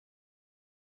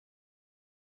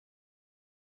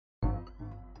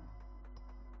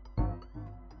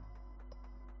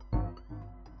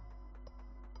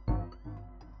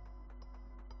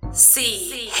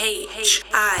CHINOVV.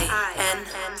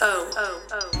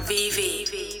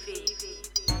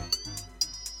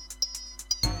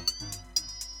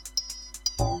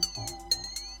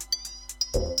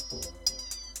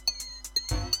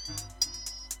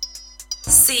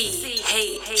 CHINOVV.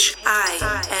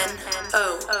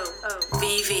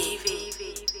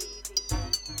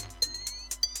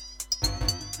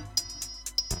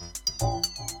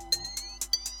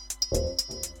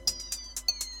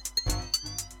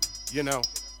 You know,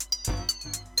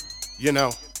 you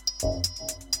know,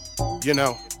 you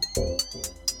know,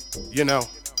 you know,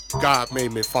 God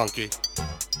made me funky.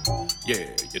 Yeah,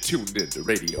 you're tuned in to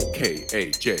Radio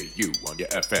KAJU on your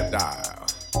FM dial.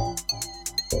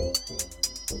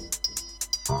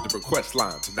 The request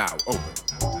lines are now open.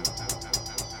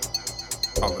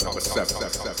 All in all, it's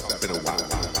been a while.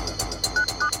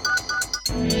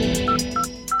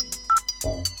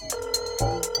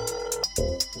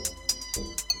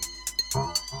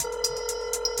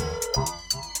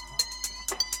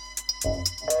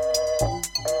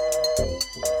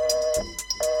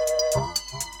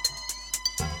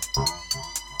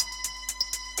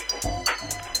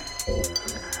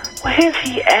 Where's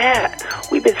he at?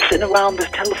 We've been sitting around this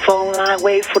telephone line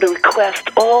waiting for the request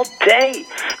all day.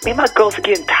 Me and my girls are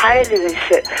getting tired of this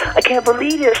shit. I can't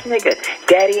believe this nigga.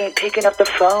 Daddy ain't picking up the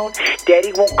phone.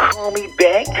 Daddy won't call me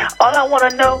back. All I want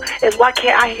to know is why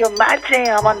can't I hear my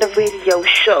jam on the radio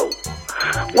show?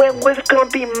 When's it gonna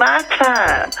be my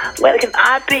time? When can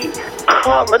I be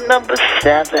caller number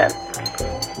 7?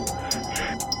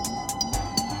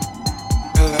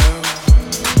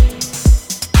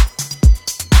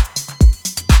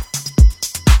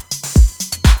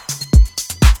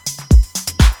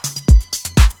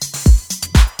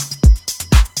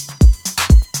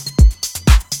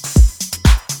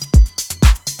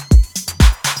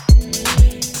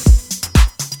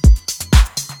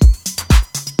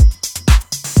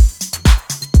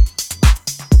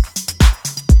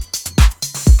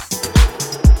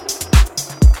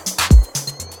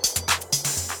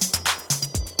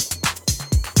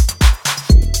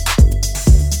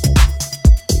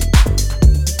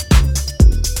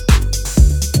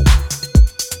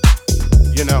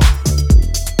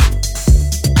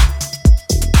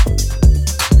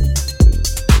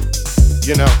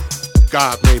 You know,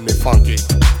 God made me funky.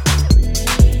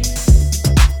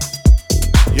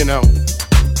 You know,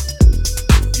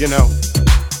 you know,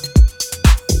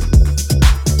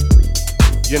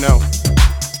 you know,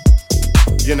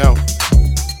 you know,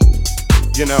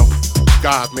 you know,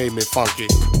 God made me funky.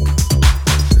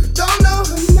 Don't know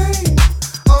her name,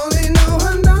 only know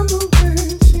her number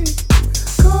when she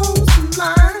calls the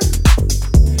line.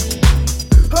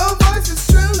 Her voice is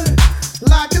trilling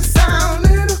like a sound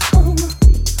in a coma,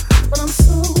 but I'm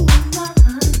so alive.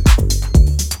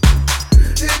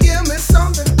 They give me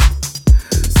something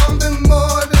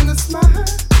more than a smile.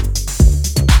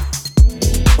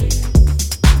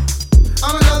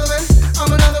 I'm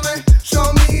another man,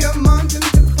 show me a mountain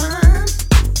to climb.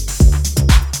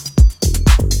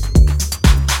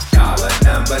 Caller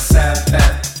number 7,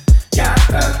 got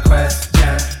a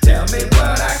question. Tell me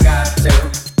what I got to do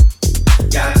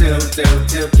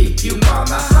to keep you on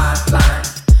the hotline.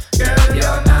 Girl,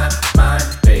 you're not mine,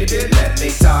 baby, let me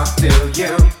talk to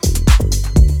you.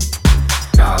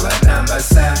 Caller number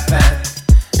 7,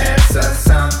 answer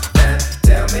something.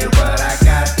 Tell me what I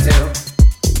got to do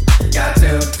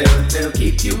to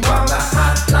keep you on the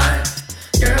hotline.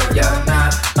 Girl, you're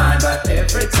not mine, but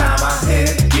every time I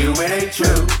hit you, it ain't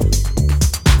true.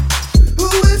 Who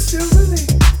is she really?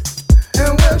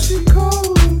 And where she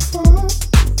calling from?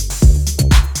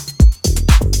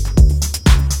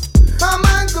 My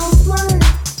mind goes blank.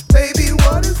 Baby,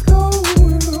 what is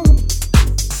going on?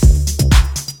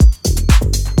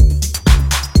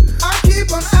 I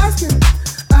keep on asking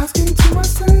to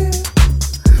myself,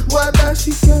 why does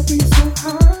she get me so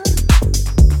high?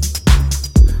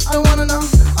 I don't wanna know,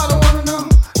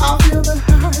 I feel the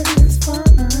highest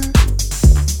fine.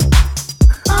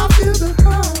 I feel the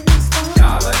highest fine.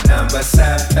 Caller number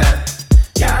 7,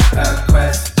 got a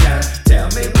question. Tell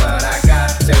me what I got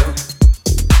to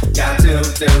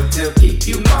do to keep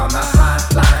you on the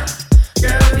hotline.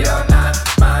 Girl, you're not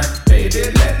mine,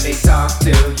 baby, let me talk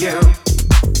to you.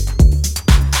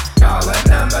 Caller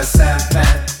number 7,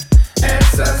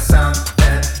 answer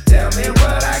something. Tell me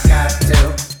what I got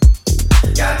to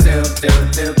do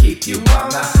to keep you on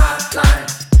the hotline.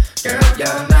 Girl,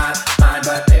 you're not mine,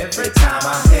 but every time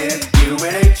I hit you,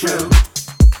 it ain't true.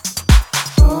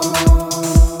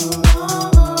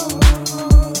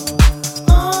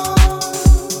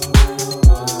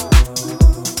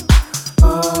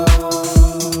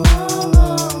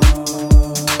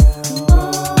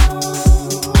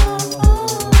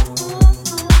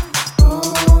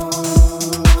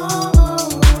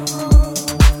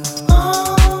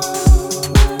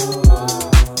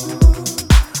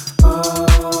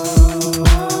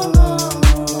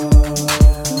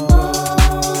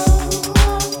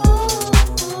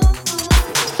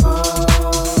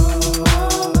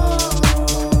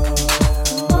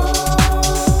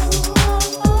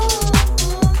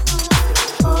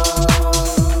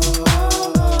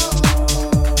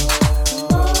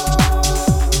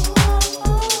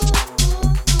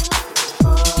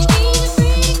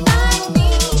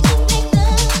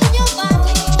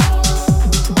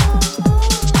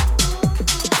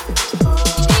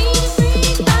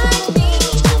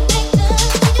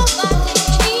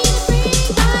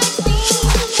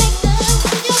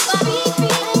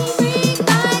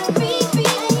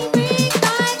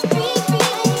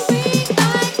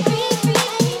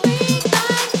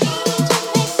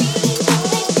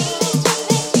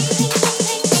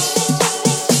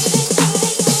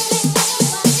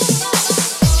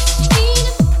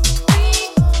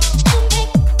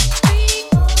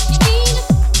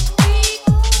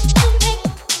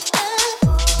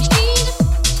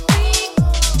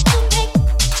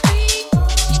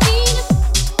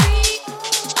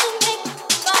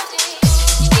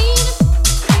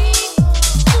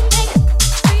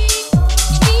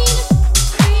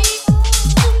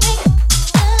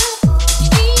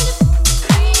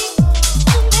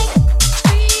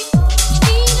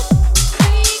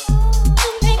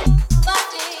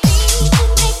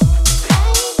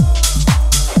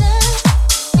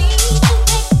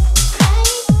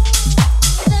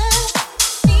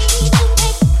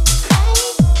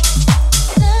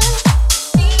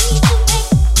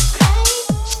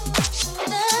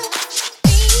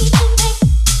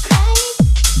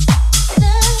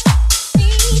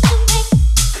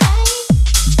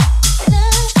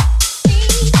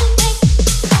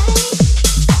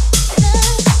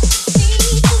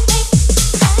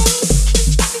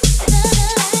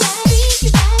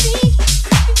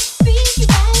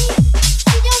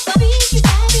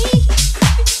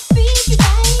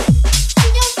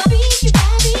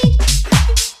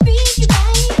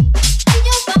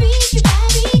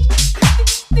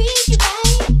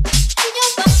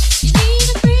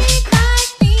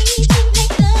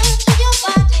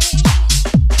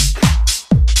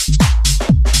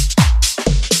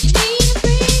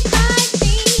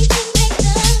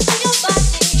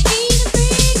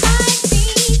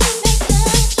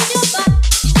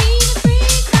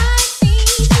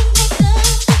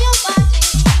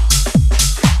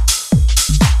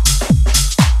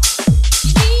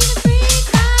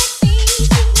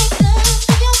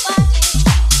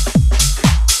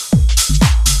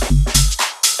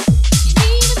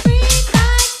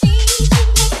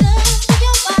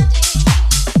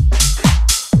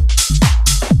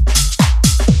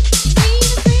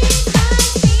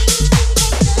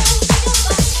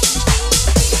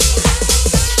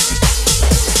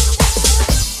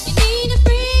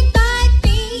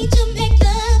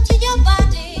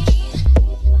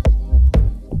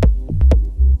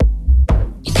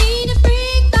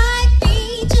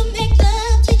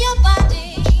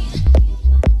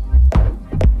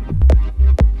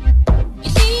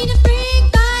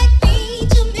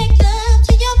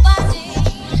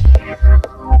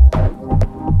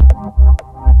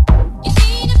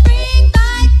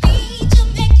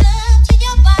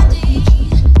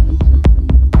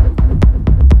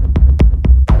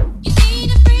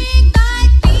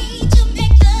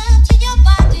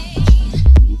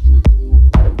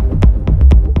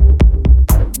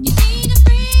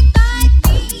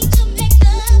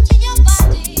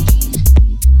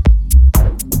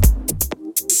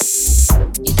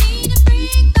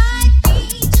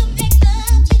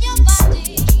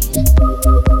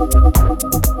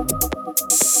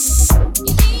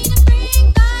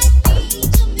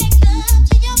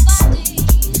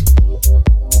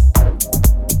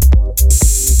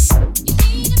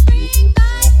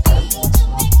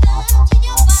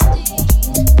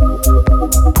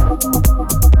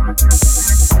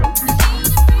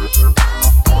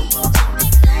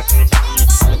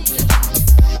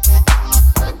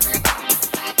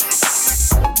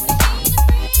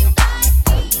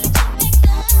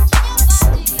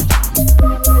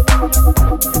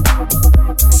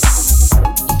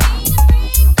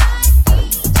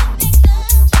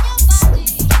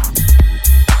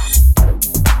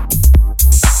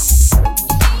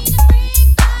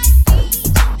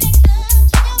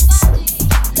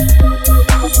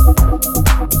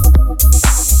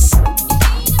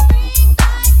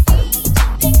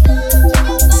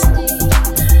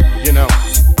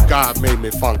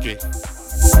 funky.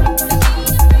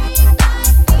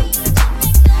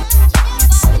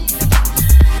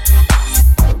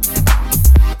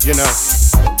 You know.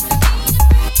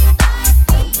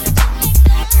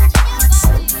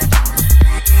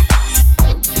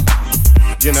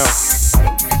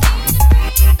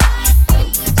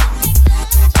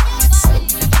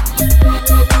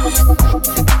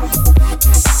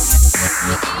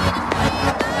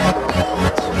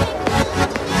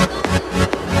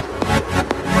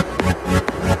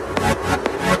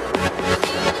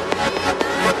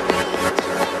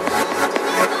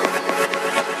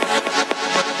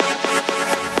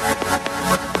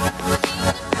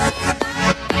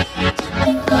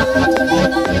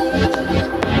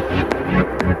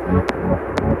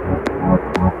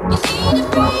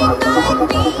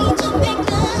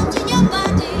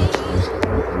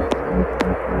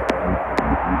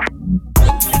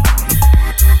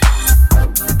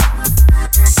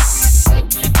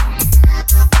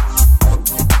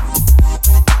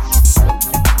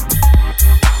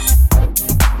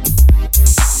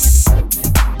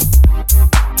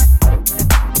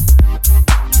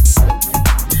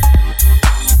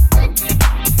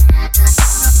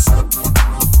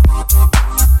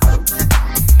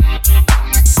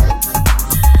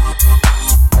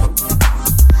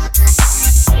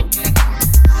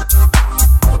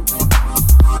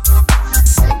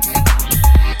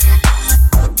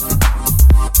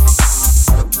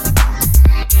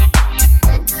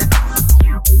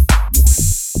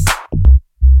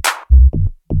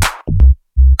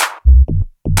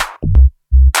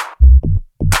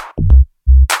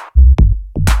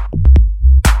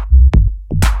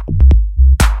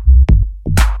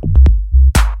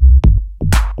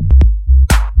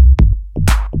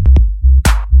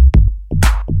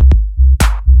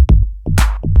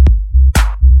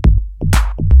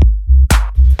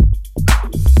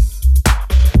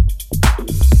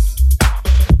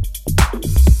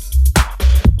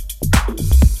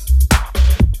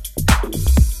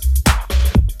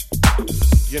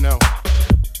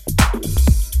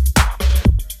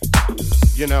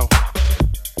 You know.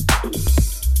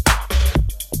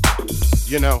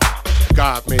 You know,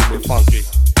 God made me funky.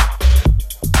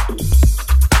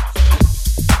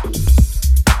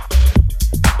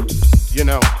 You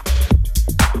know.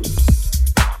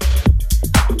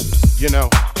 You know.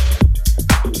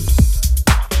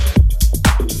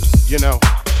 You know.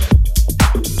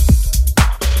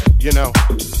 You know,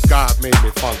 God made me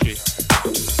funky.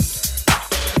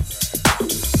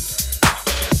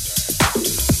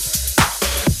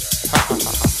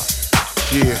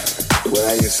 Yeah. When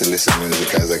I used to listen to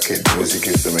music as a kid, music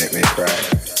used to make me cry.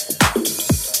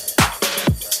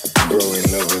 Grow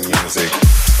in love with music.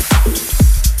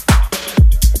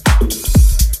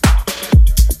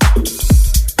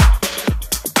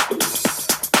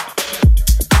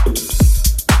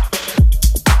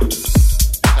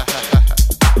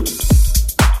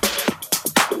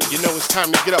 You know it's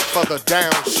time to get up for the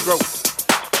downstroke.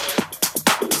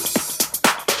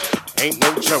 Ain't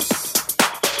no joke.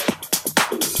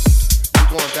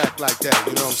 Going back like that,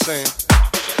 you know what I'm saying?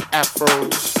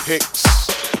 Afros, picks,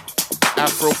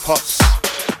 Afro puffs,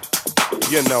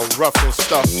 you know, rough and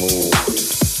stuff. Move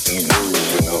and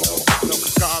groove, you know. No,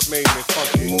 God made me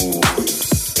funky. Move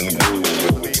and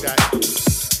groove, believe that.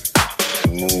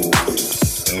 Move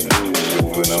and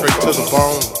groove, you know. Straight to the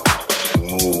bone.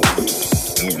 Move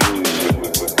and groove.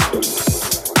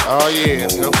 Oh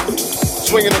yeah, you know.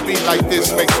 Swinging a beat like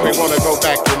this makes me want to go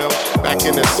back, you know, back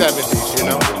in the 70s, you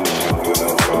know.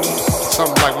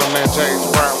 Something like my man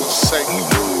James Brown would say.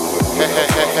 Hey, hey,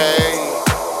 hey, hey.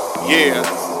 Yeah,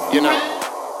 you know,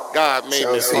 God made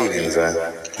me funky.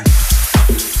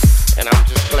 And I'm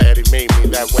just glad he made me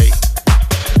that way.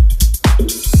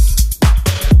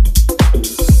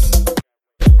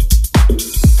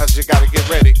 Cause you gotta get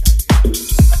ready.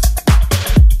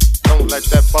 Don't let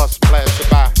that bus blast you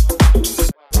by.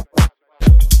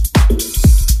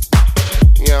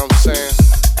 You know what I'm saying?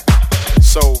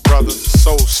 Soul brothers,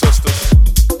 soul sisters,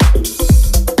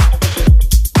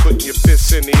 putting your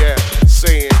fists in the air,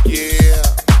 saying yeah.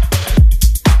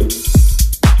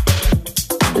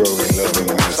 Growing love in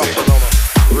music. Something on a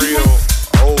real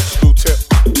old school tip.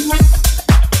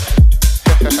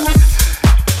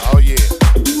 Oh yeah.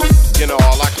 You know,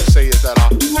 all I can say is that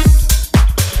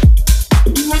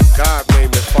God made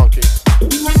me funky.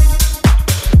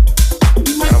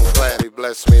 And I'm glad he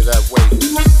blessed me that way.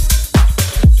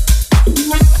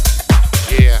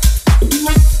 Yeah.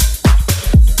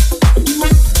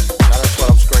 Now that's what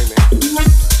I'm screaming.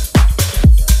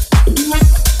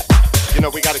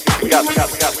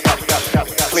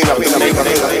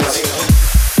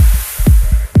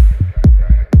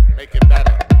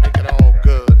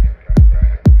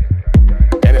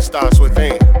 starts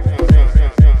within.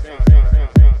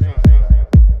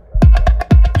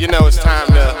 You know it's time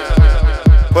to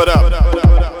put up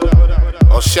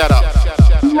or shut up.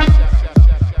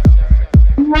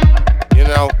 You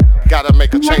know, gotta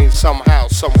make a change somehow,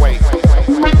 some way. As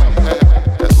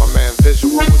my man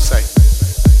Visual would say.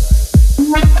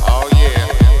 Oh yeah,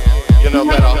 you know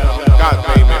that God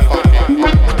made me funky,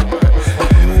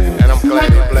 and I'm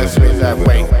glad He blessed me that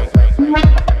way.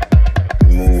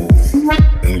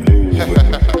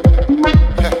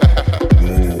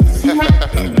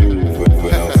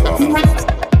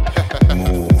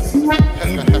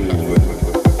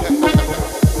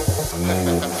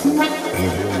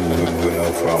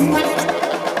 Move.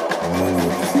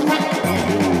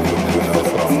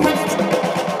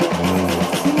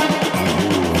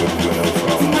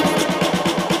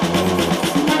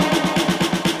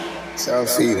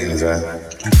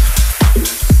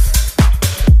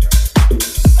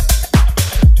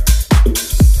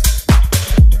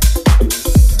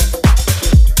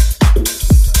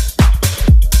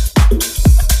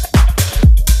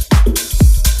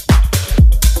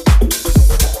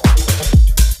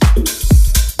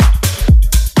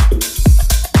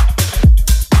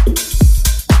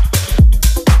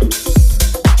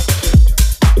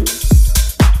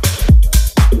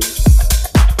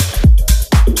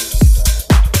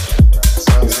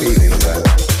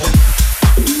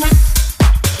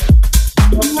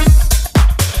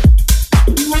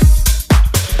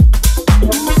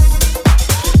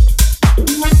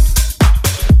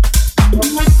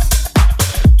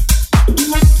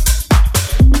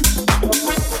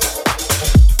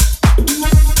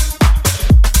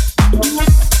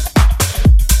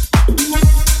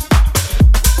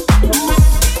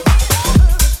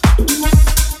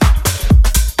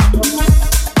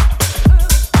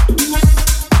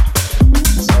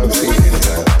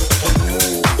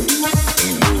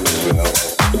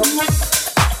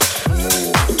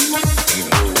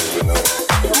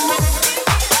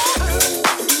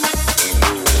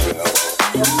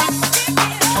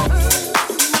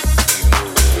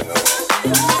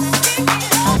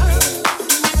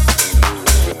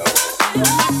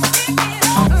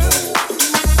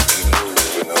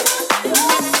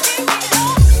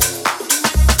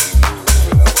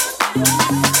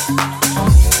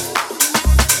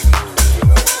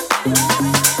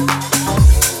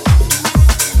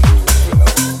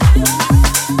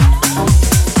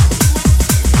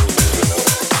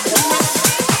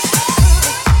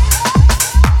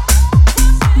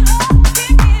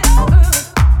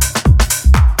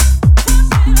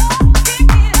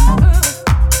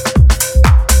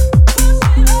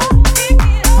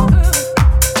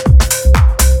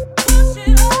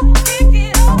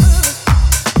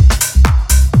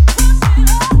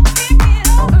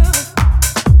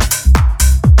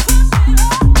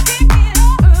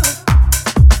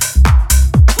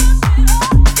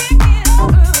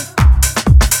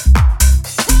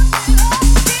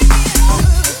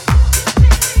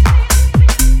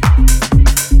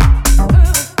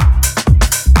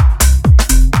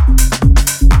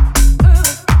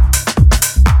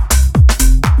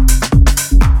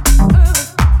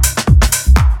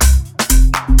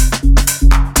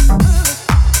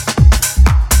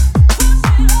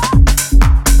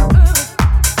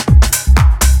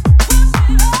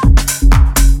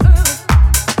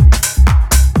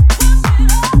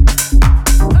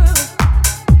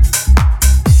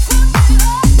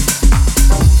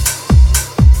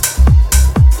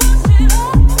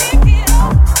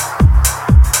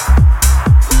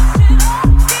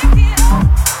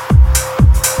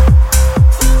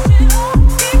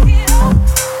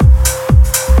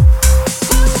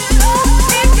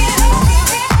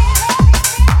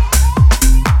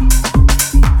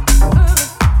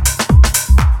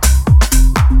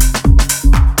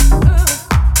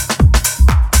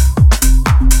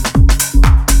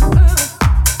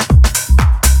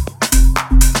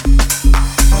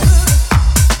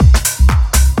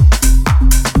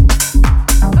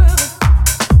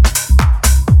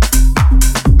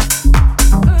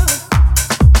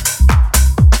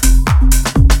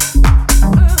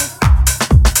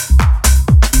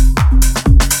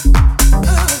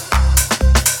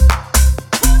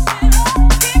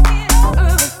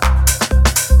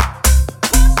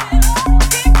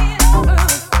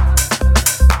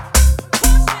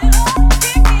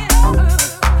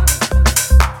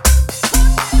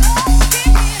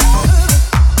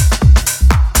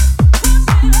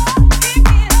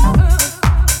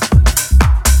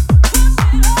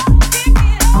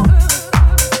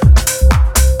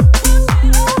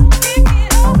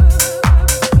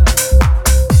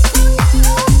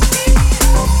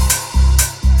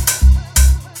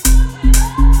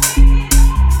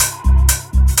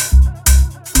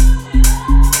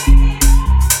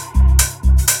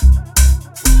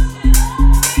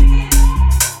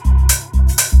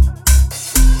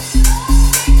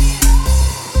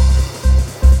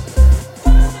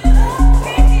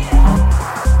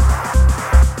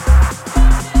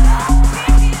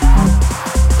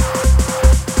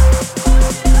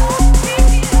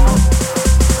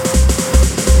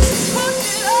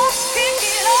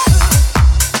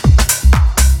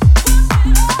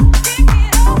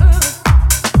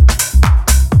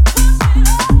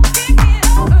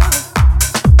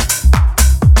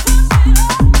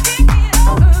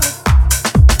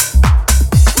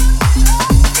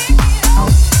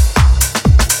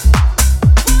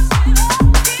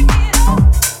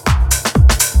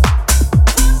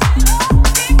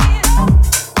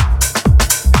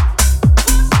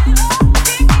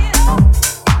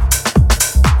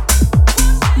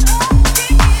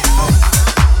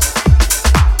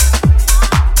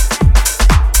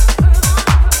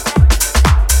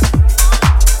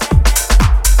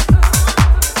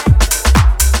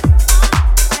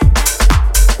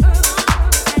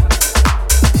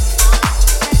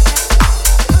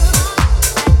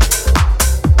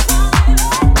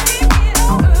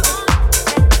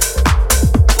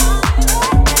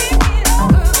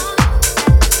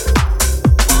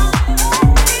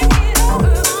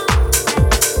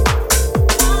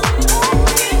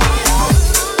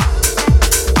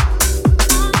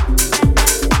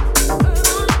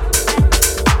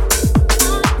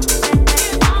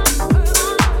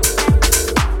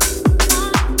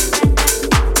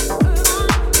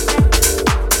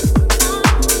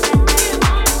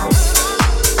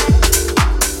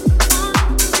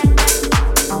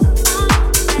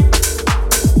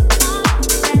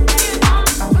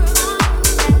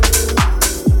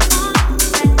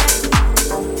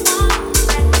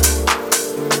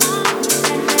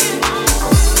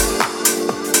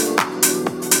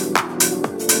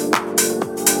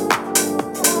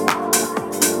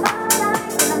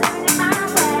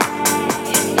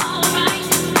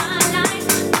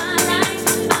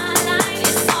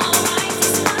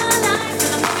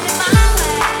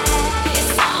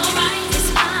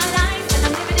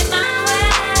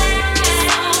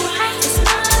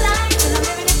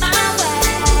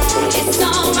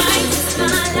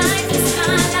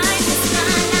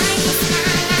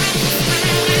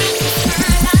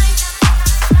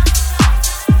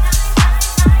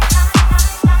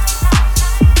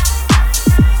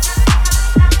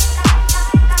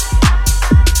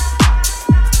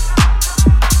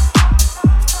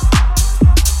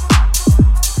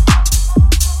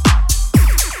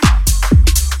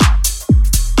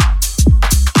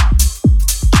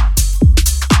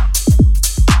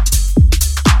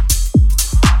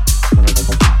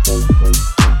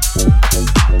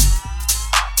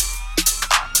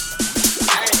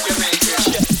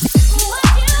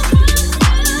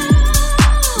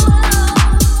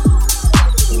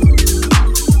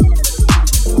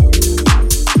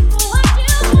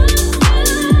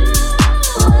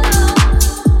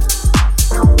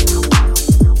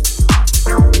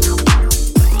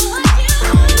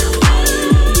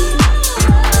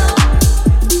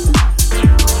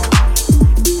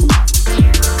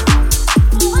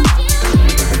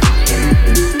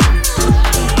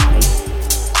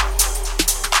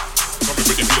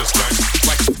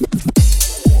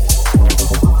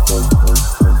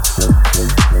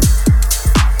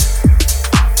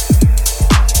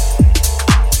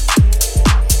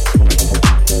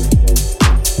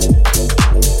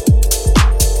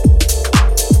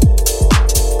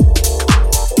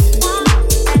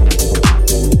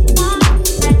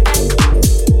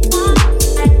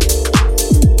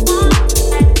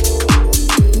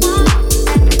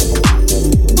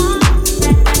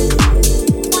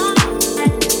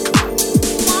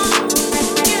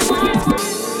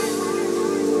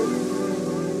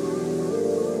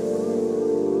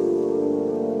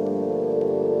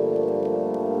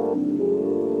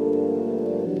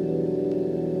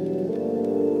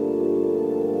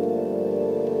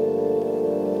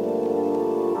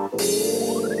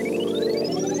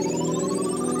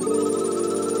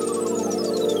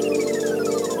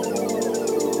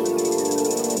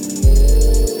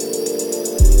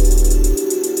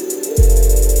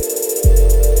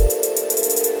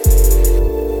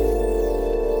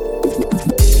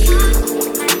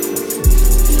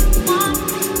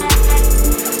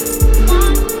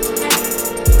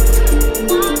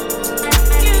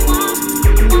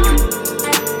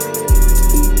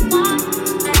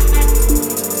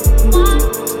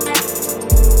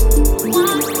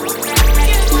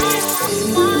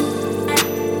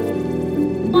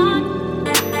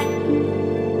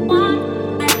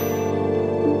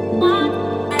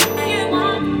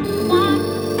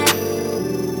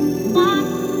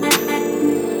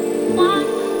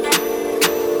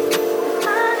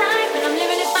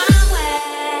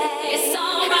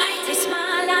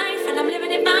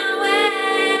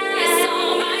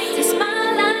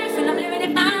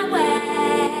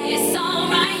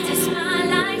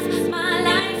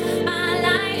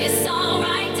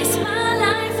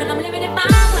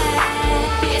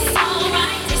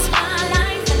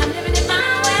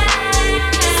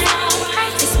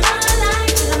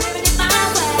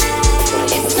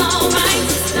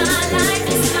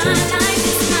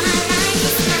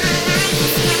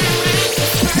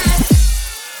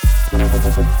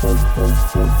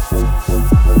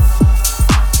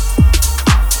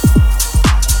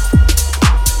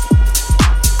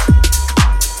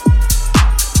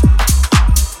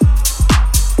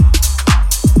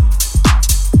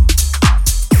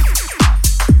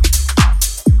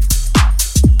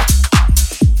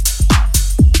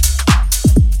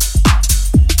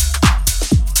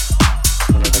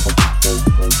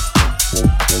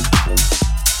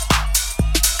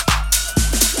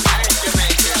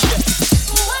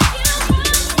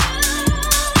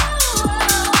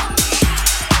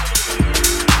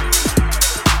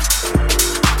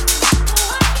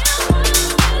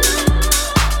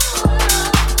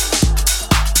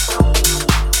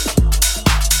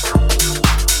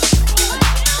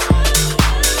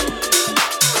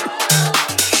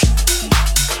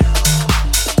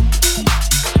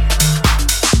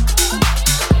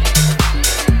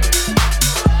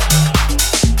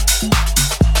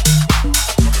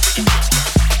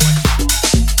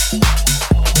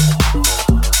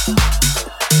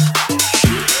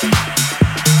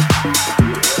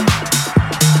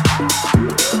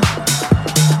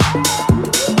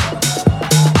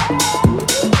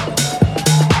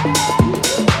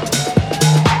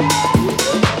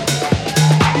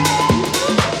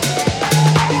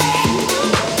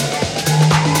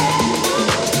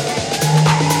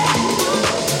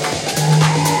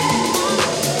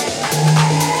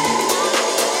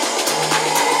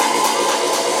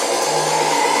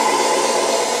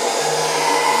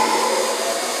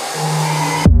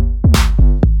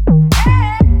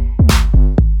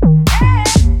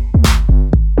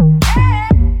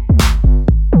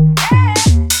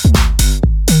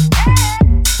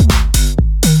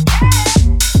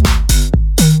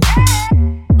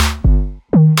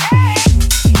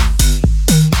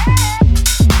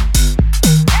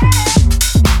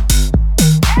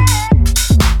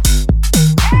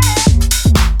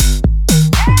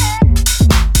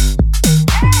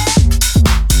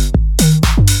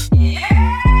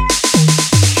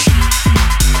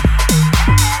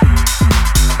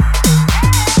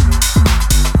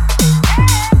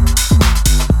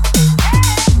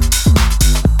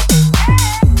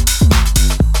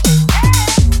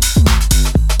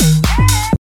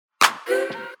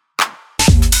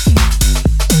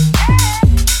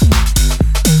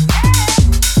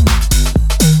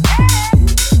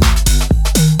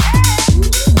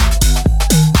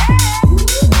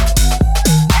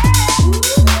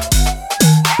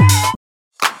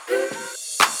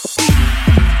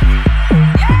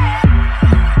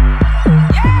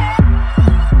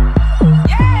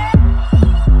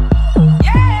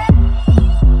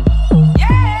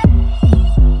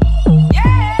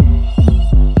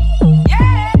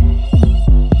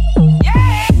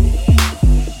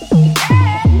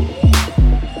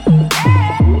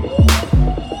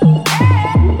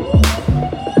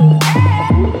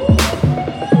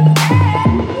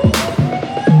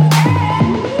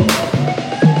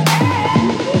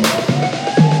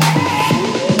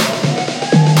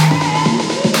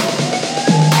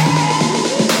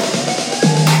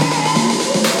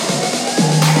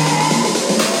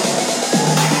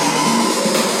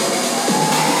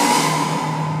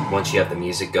 once you have the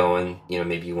music going, you know,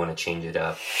 maybe you want to change it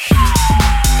up.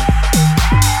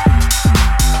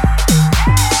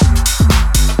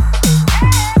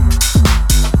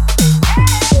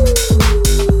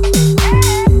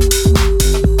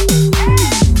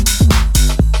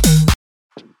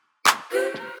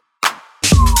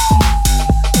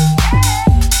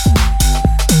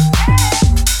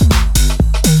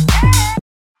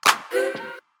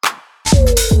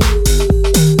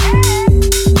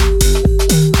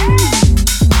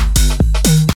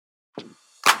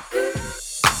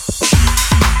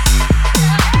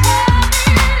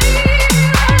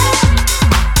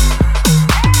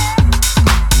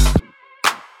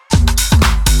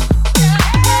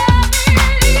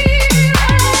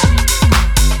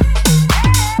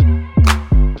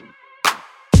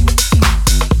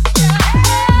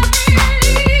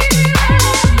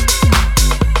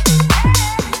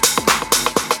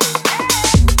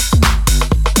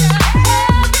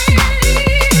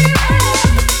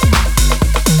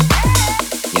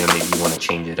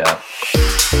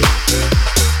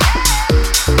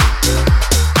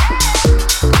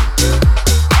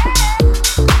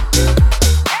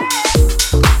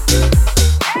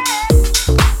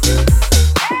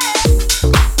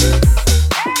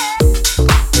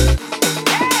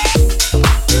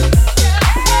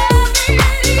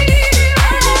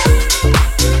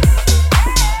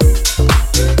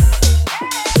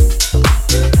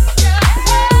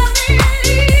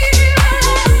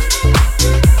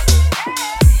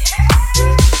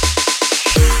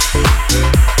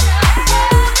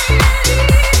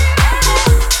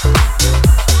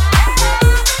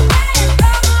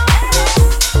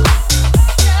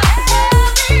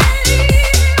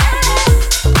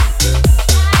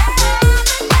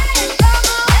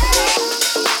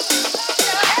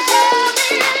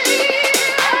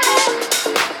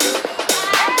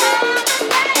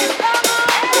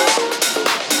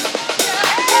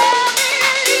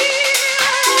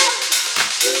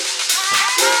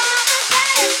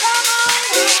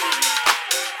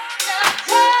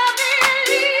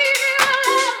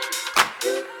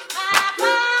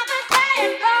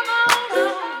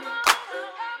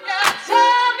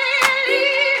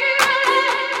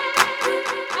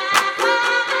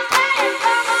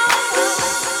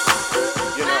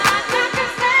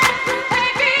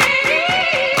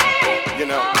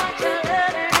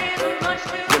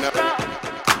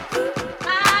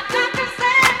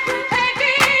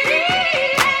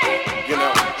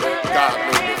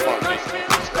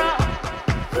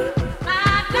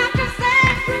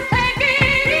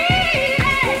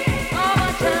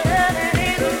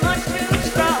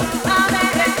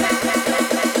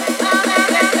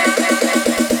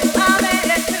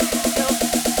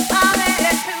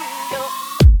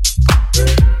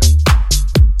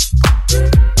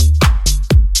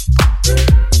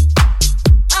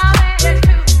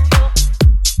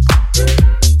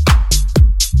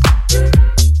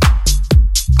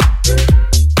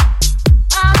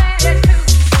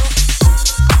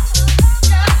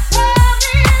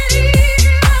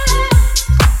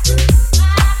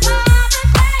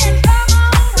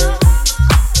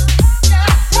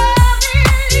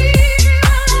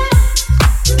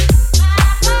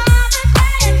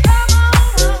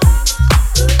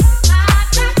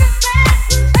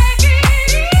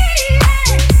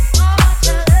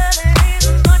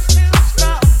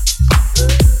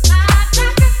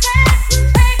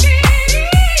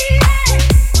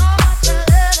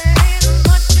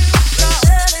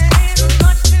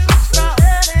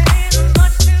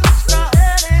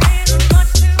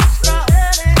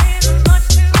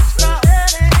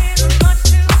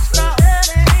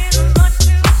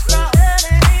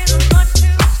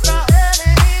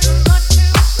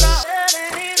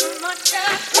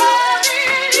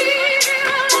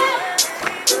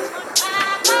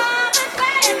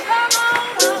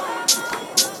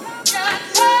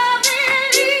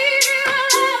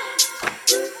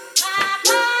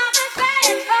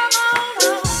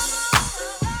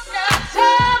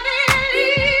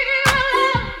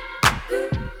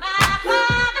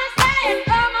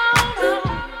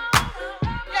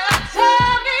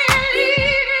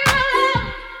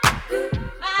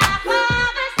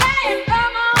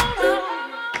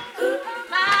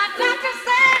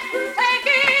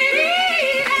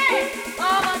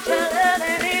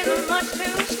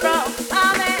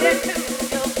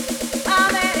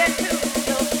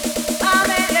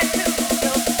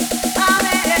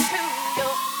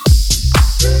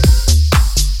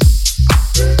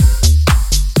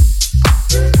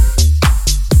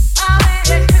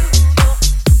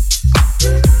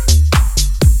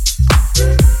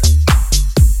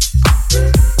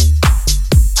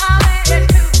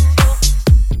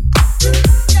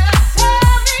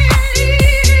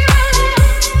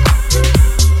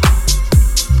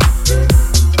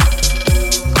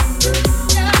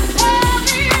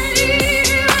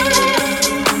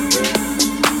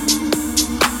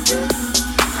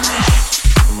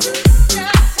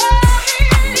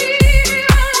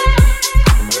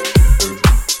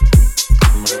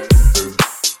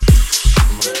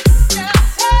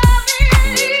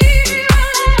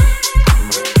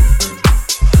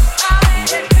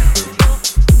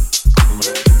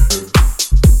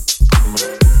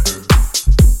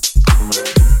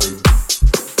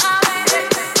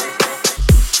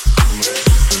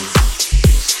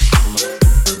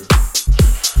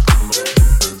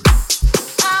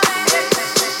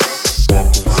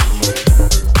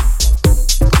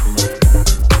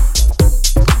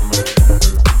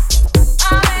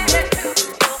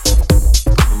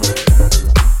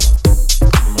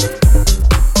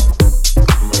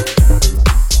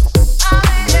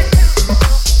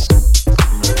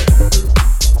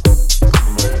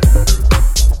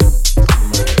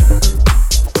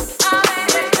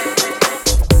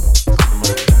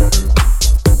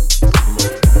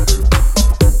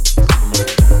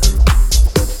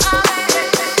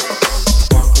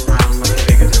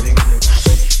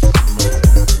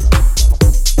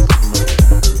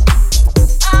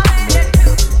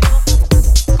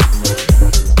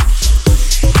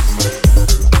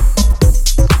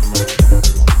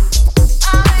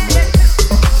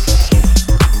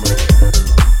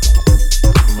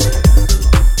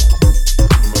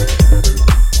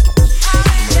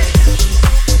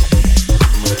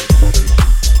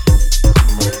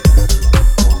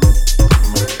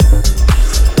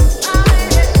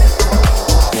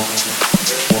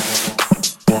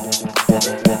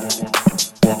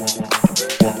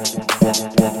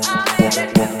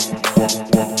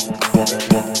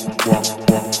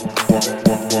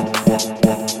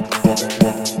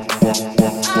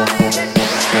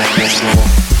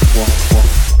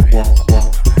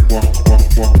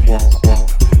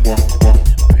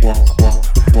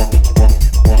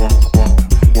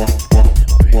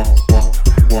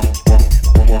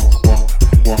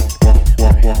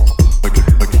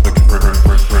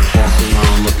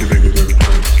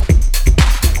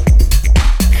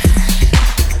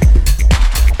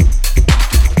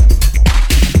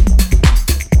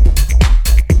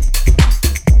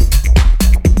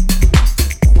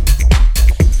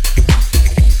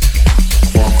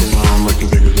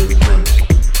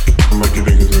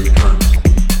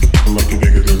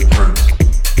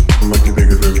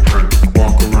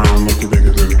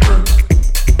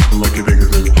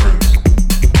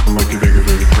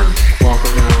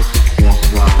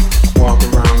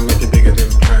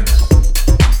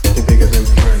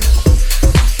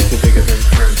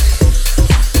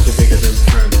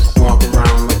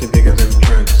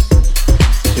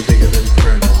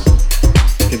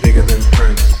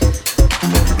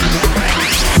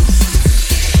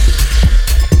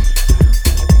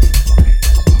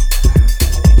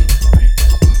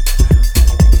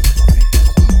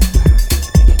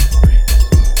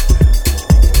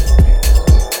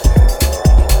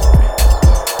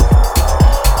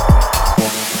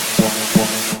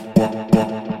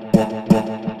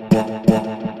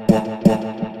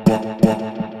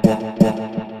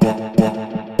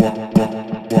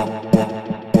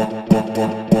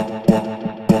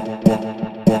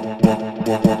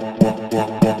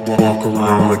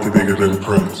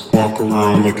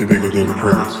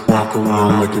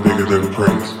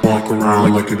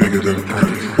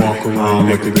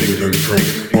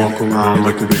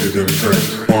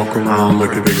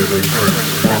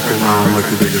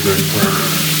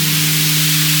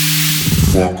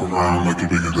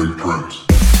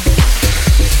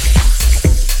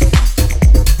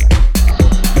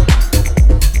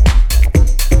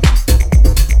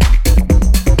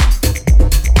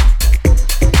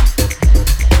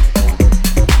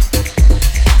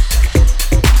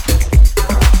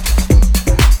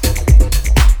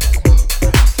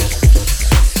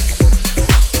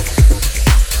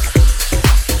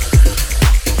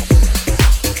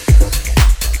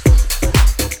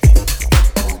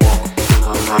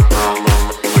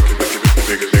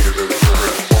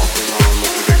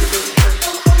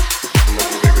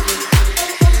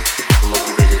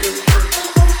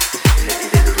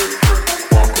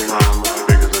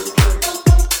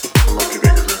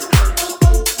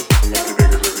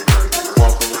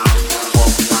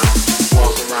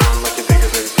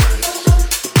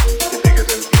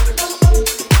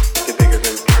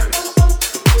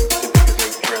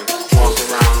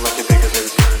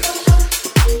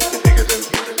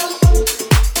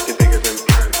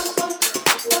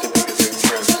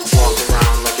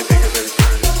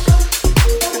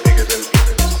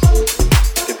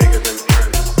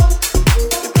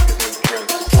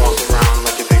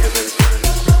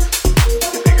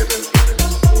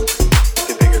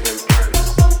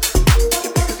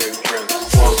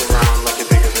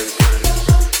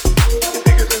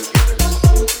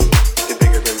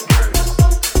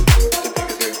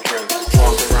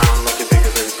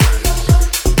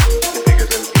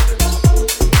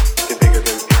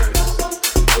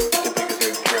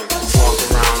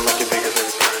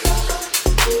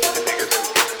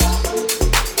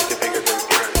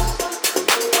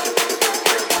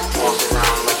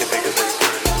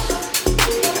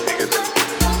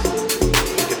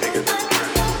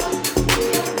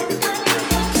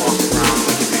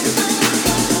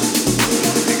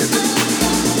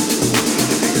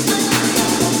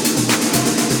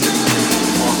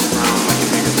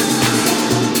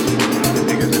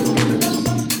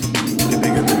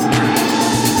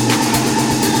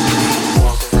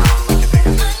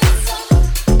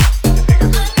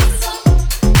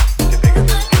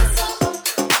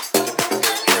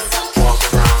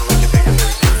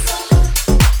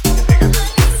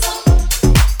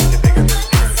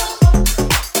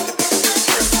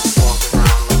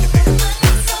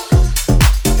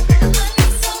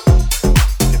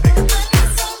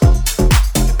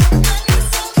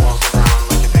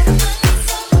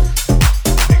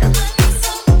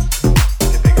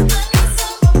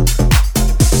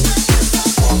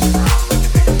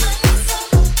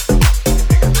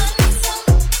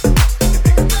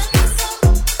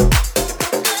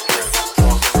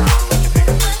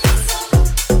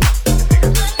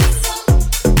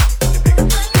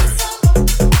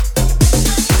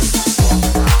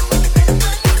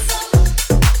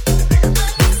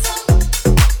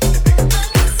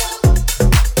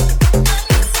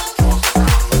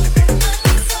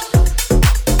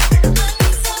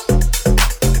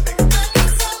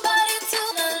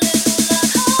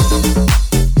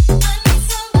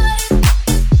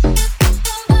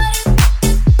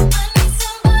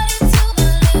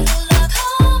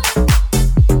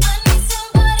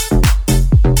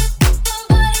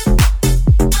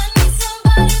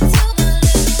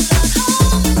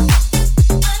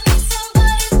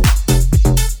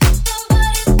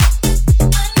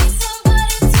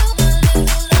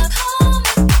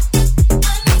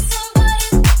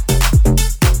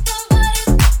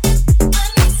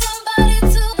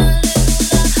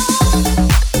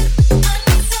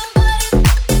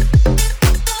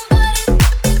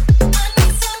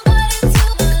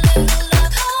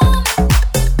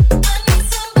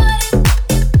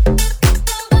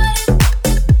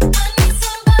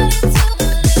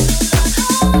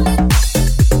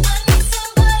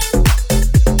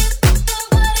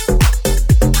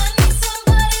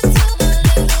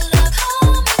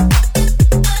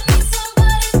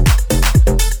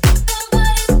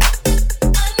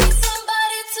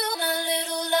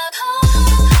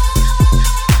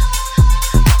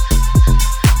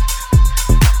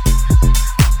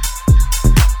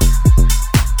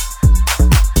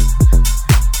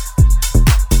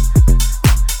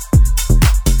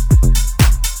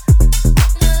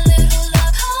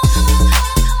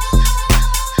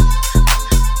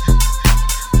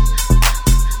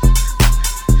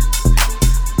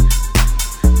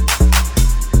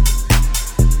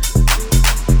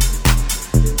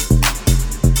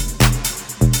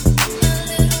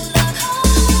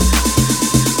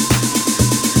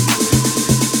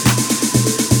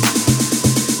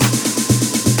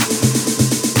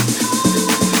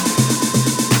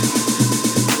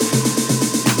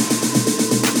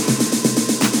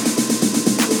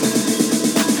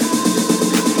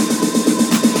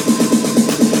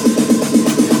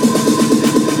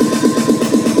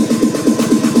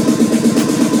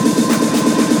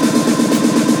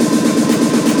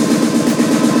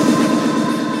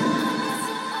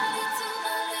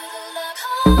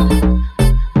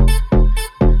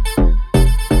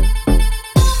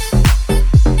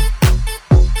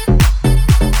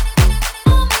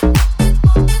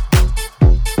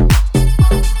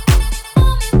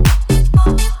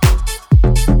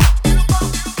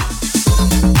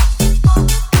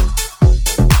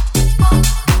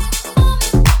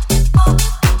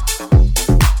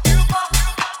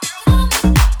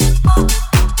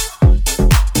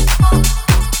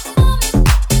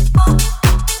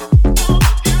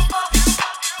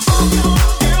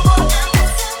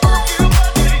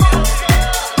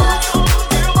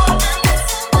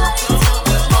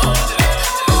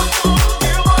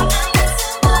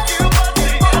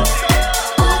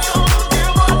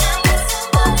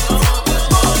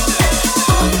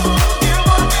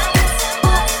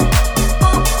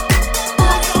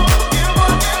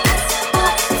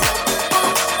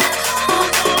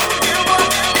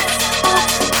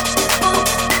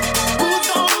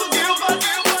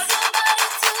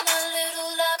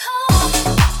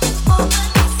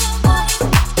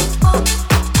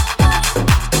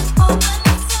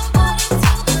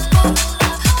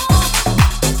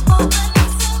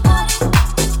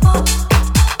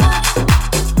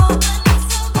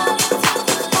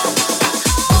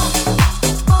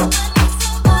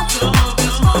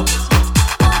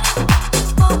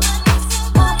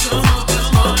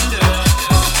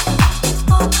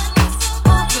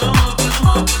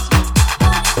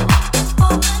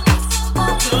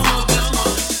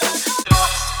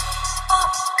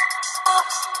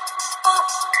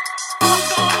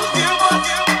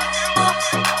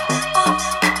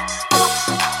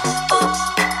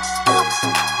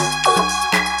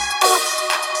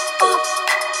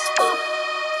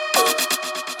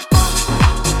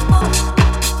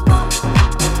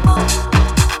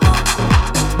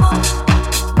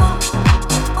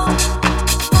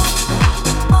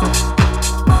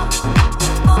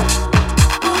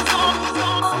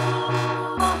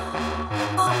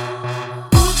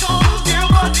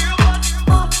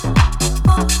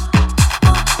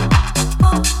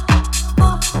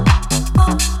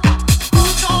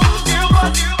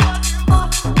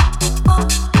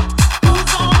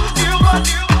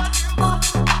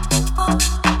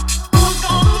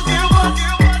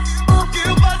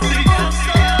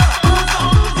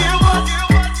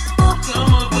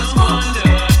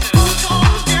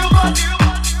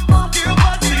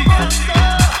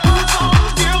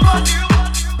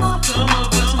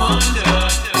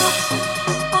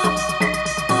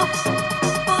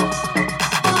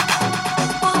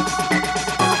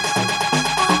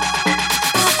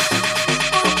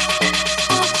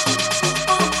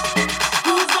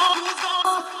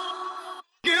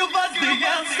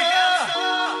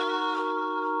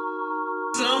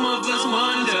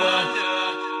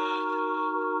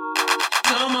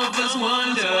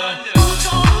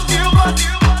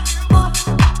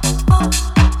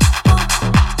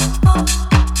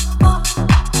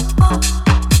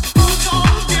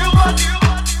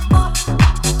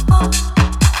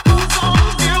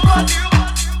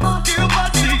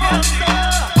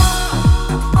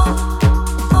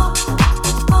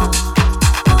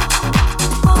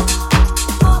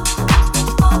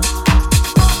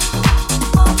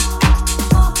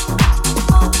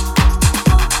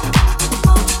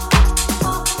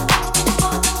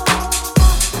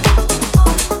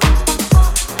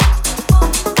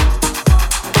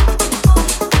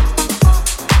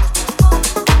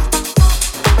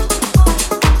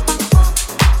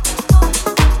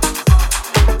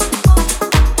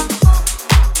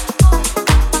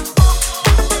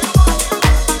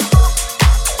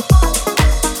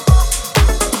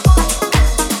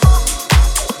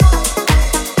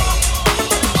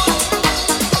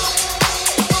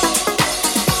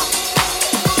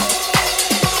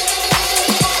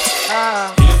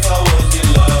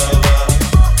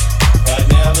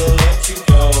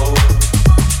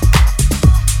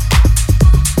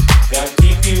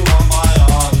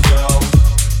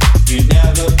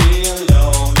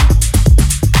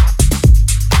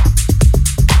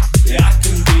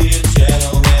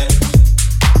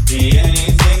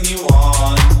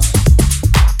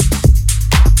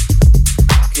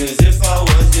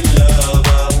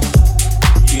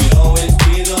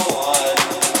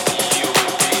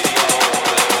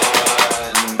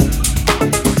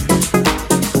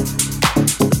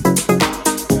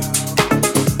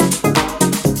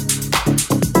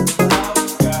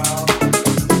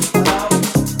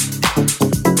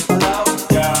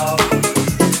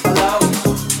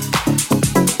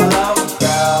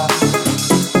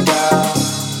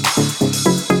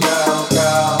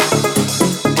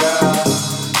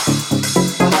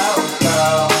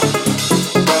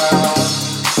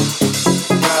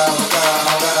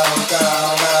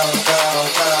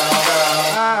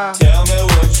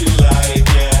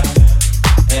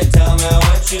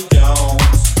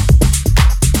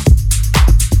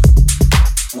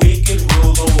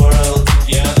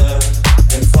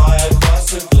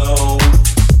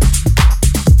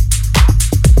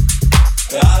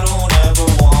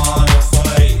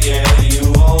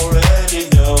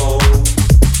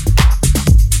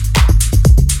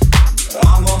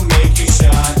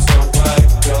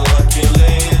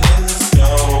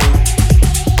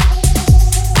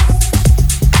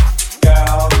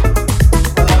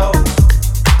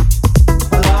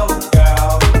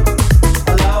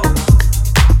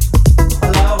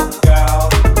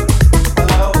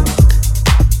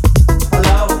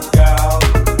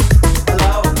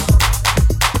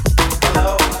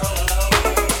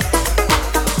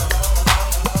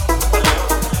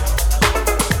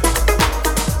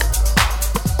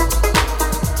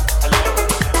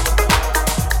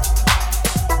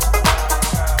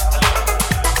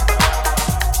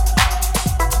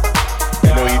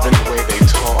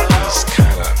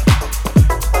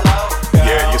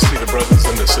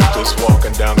 sisters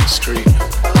walking down the street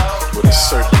with a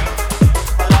certain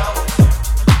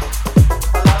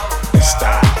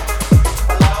style,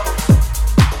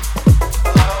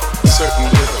 a certain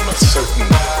rhythm, a certain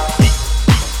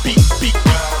beat.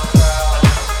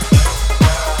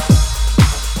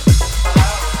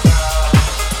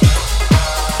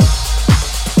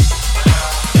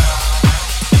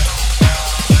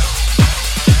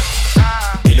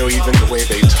 You know, even the way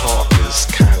they talk is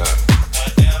kinda,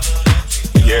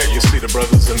 yeah, you see the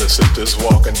brothers and the sisters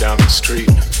walking down the street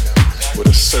with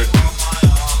a certain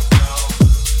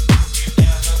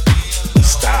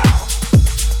style,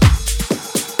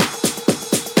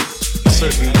 a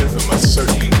certain rhythm, a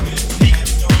certain beat.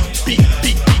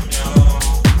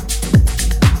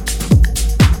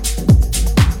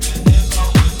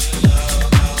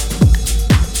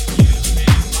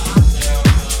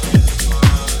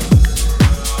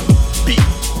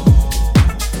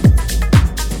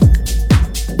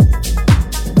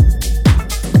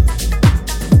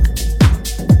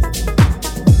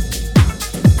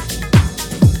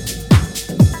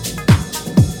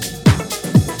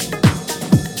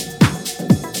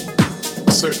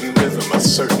 Certain rhythm, a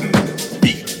certain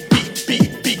beat.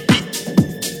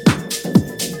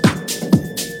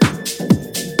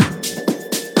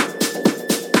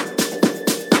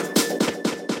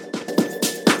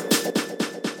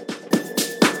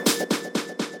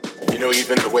 You know,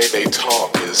 even the way they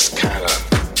talk is kinda,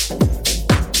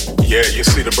 yeah, you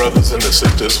see the brothers and the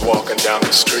sisters walking down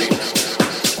the street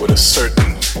with a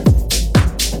certain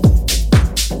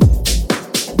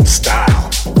style,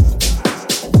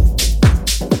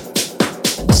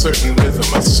 a certain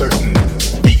rhythm, a certain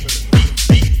beat.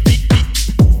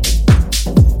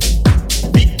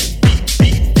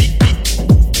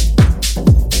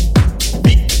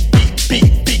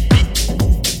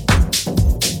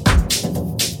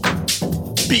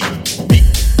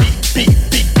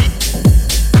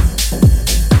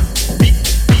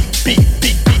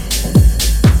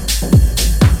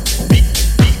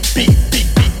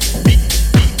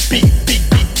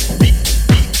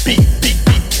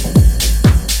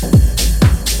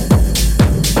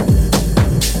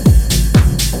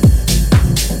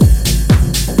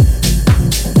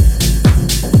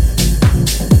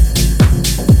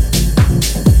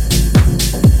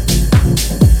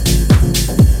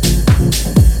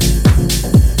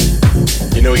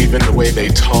 They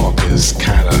talk is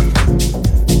kinda,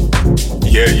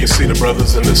 yeah, you see the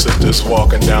brothers and the sisters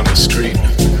walking down the street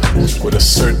with a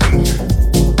certain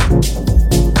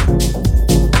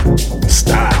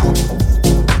style,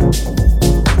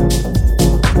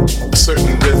 a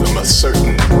certain rhythm, a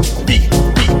certain beat.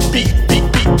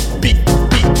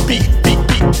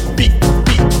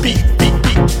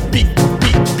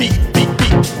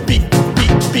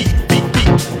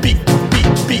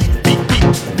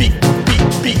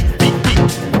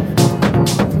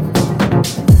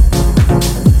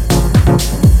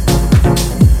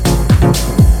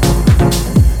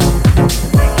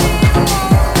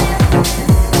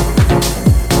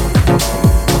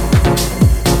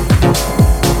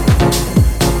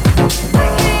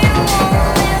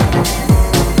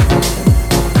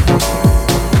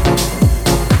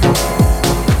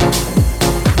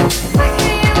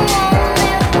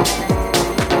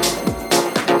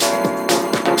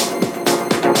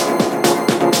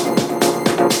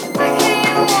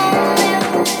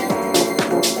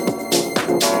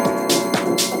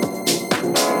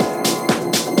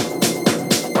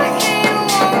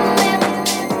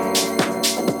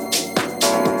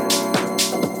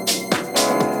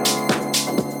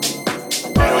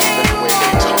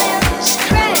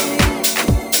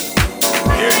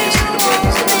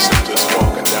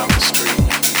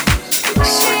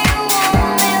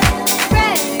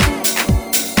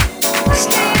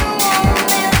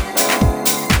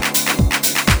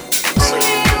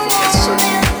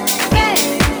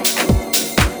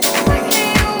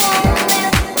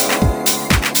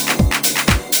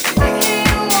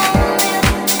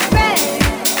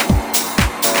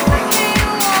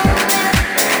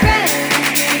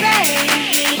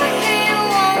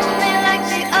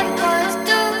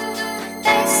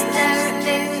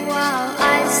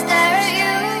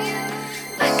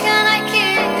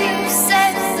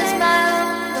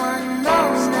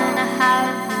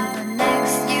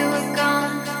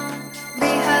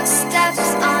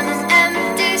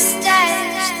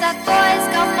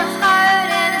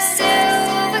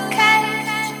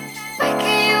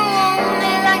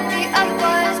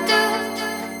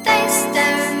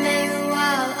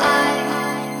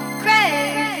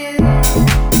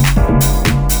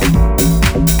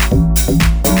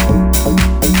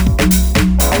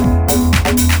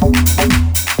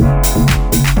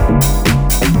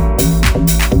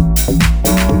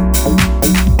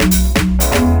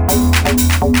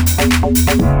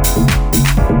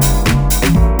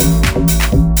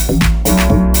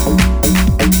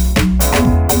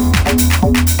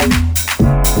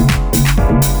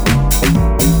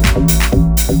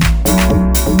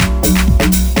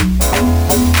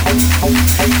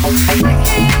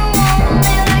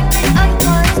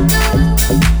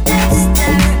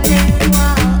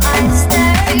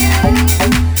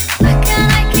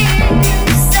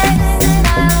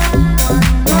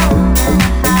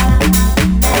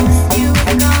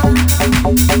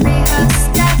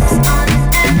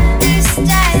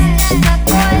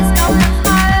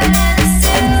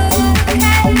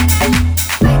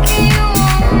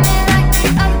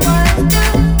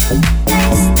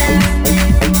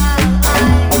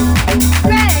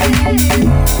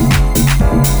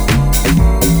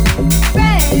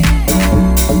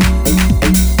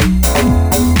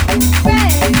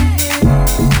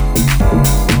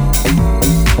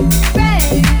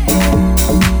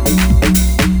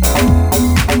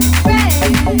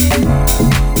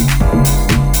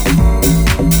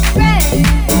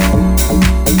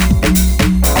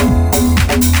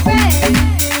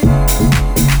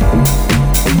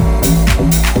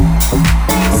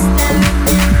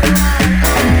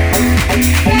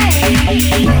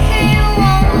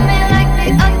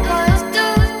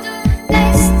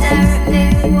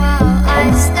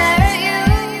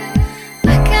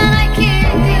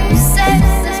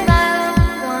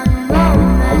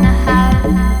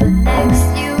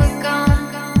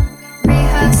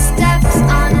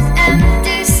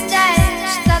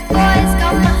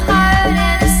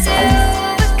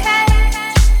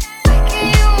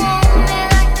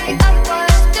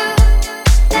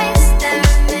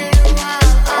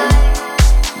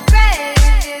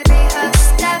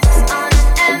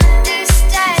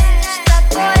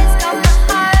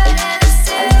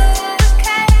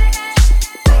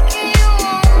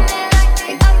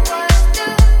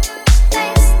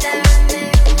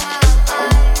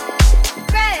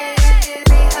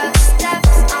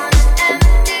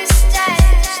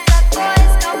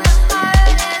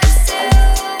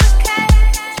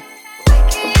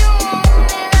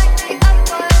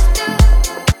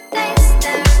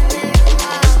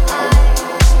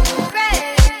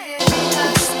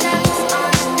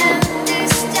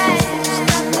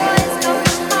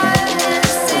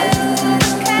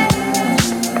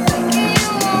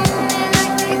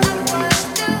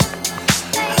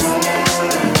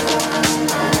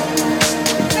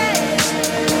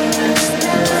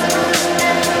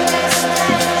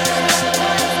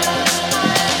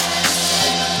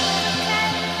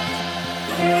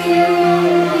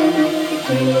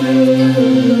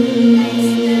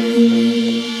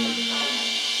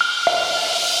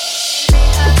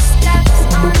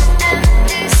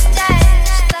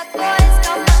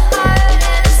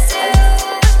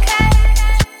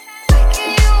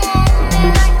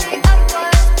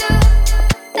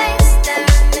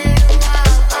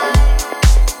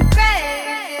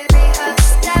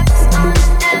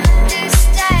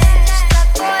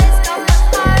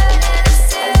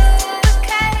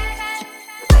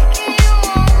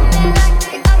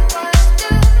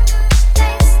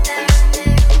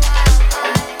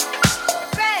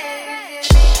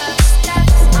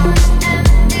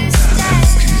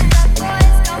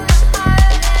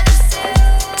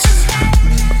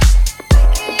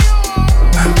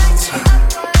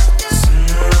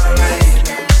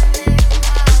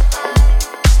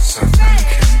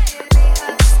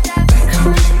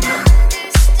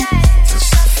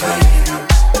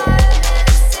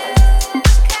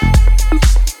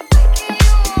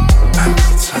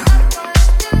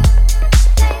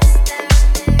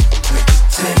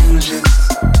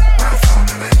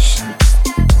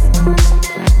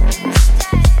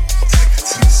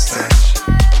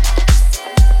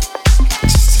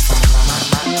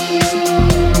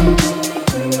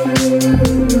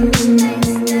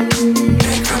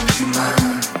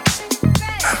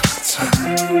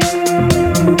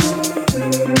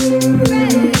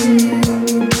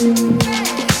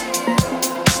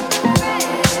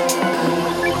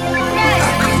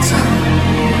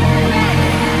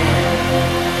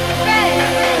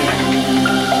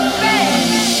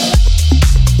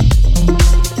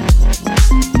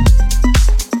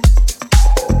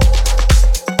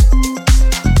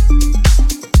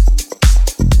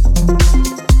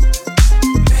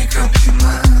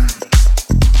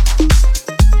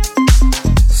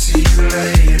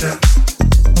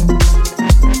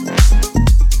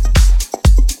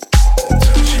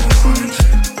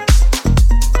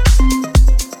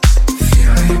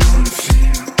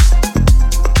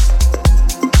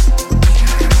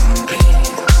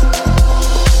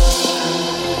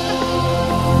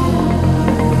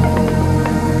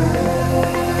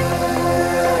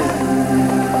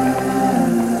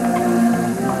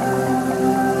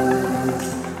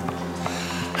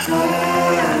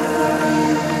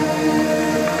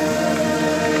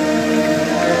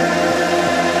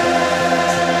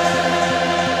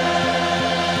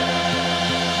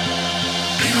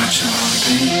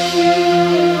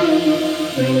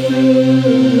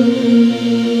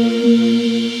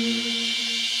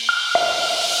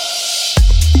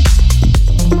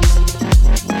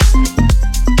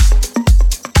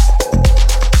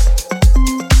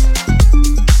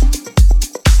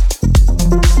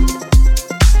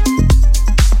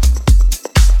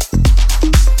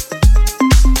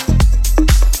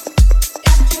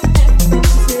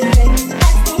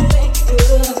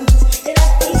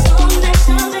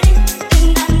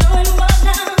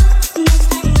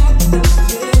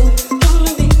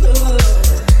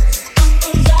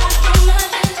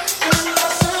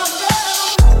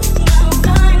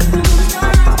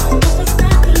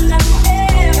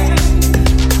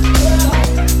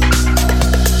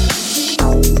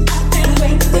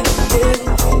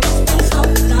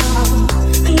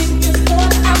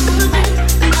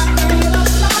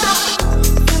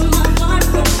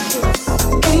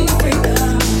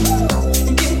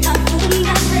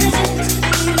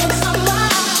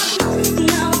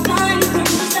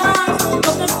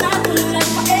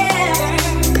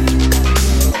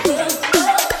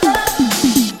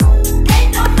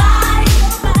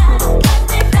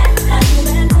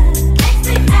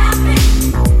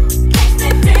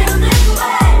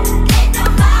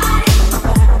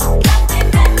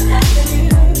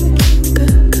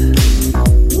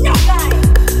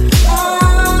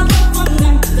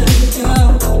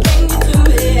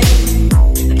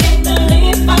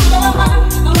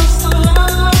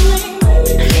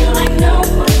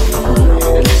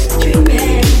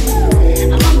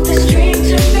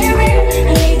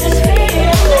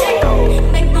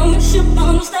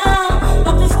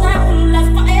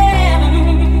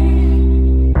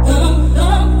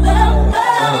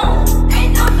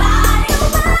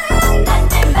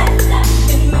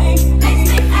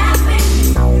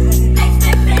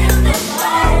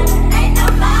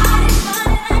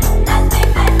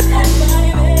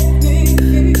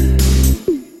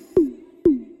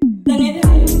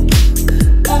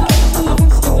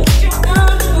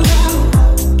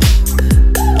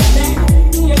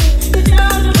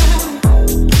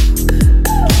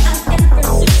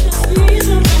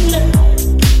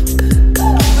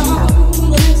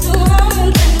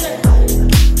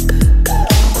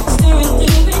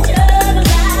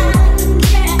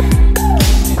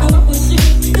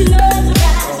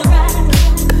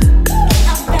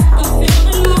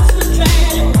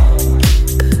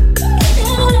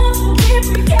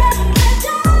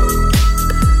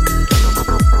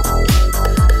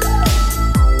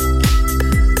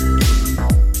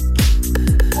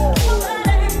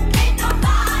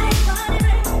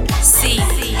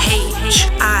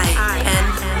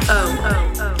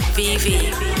 VV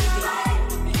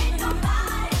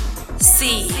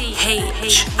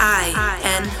CHINO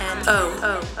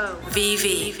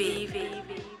VV